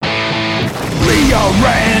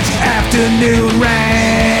Rant Afternoon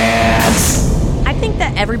Rants. I think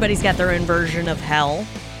that everybody's got their own version of hell,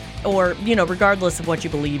 or, regardless of what you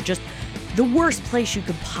believe, just the worst place you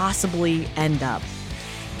could possibly end up.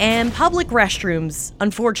 And public restrooms,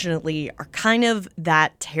 unfortunately, are kind of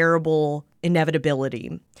that terrible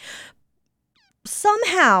inevitability.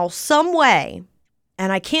 Somehow, some way,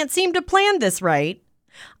 and I can't seem to plan this right,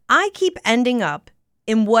 I keep ending up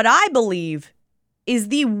in what I believe is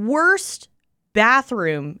the worst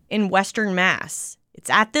bathroom in Western Mass. It's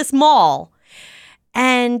at this mall,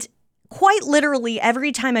 and quite literally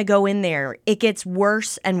every time I go in there, it gets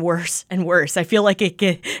worse and worse and worse. I feel like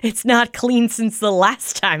it's not clean since the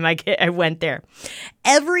last time I went there.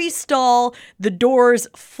 Every stall, the doors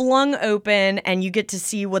flung open, and you get to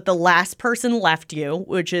see what the last person left you,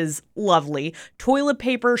 which is lovely. Toilet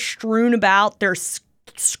paper strewn about. There's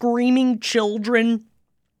screaming children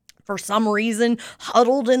for some reason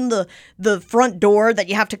huddled in the front door that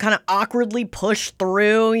you have to kind of awkwardly push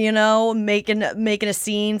through, making a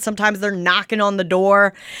scene. Sometimes they're knocking on the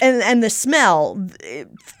door, and the smell,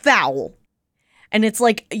 foul. And it's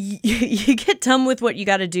like you get done with what you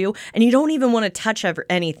got to do, and you don't even want to touch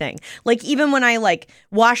anything. Like, even when I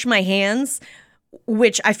wash my hands,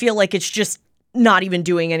 which I feel like it's just not even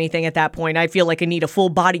doing anything at that point. I feel like I need a full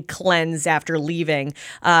body cleanse after leaving.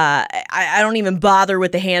 I don't even bother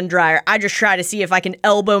with the hand dryer. I just try to see if I can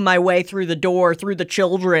elbow my way through the door, through the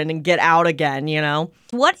children, and get out again,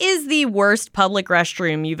 What is the worst public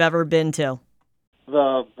restroom you've ever been to?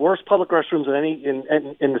 The worst public restrooms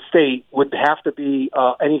in the state would have to be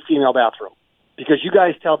any female bathroom, because you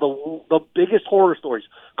guys tell the biggest horror stories.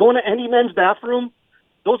 Going to any men's bathroom,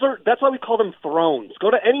 that's why we call them thrones.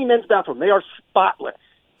 Go to any men's bathroom. They are spotless.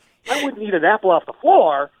 I wouldn't eat an apple off the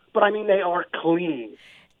floor, but they are clean.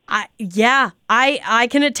 I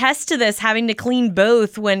can attest to this, having to clean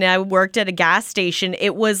both when I worked at a gas station.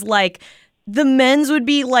 It was like the men's would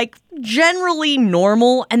be generally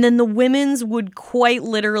normal, and then the women's would quite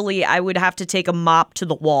literally, I would have to take a mop to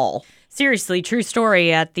the wall. Seriously, true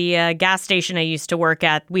story. At the gas station I used to work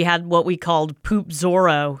at, we had what we called Poop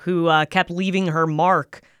Zorro, who kept leaving her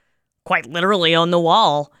mark quite literally on the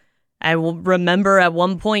wall. I will remember at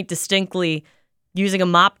one point distinctly using a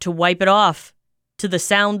mop to wipe it off to the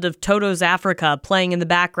sound of Toto's Africa playing in the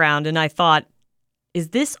background, and I thought, is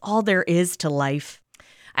this all there is to life?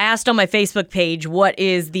 I asked on my Facebook page, what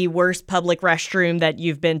is the worst public restroom that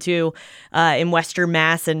you've been to in Western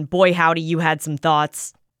Mass, and boy howdy, you had some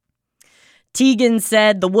thoughts. Tegan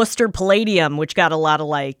said the Worcester Palladium, which got a lot of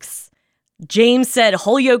likes. James said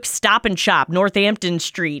Holyoke Stop and Shop, Northampton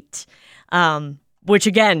Street, which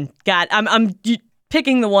again I'm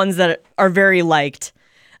picking the ones that are very liked.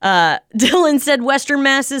 Dylan said Western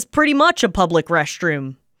Mass is pretty much a public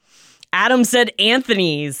restroom. Adam said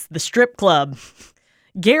Anthony's, the strip club.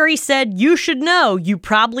 Gary said you should know you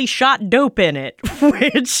probably shot dope in it,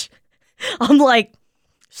 which I'm like,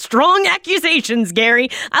 strong accusations, Gary.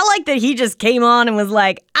 I like that he just came on and was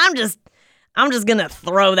like, I'm just gonna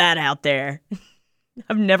throw that out there.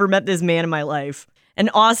 I've never met this man in my life. And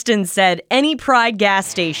Austin said, any Pride gas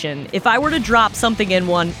station, if I were to drop something in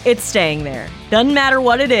one, it's staying there. Doesn't matter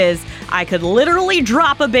what it is. I could literally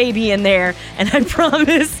drop a baby in there, and I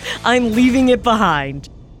promise I'm leaving it behind.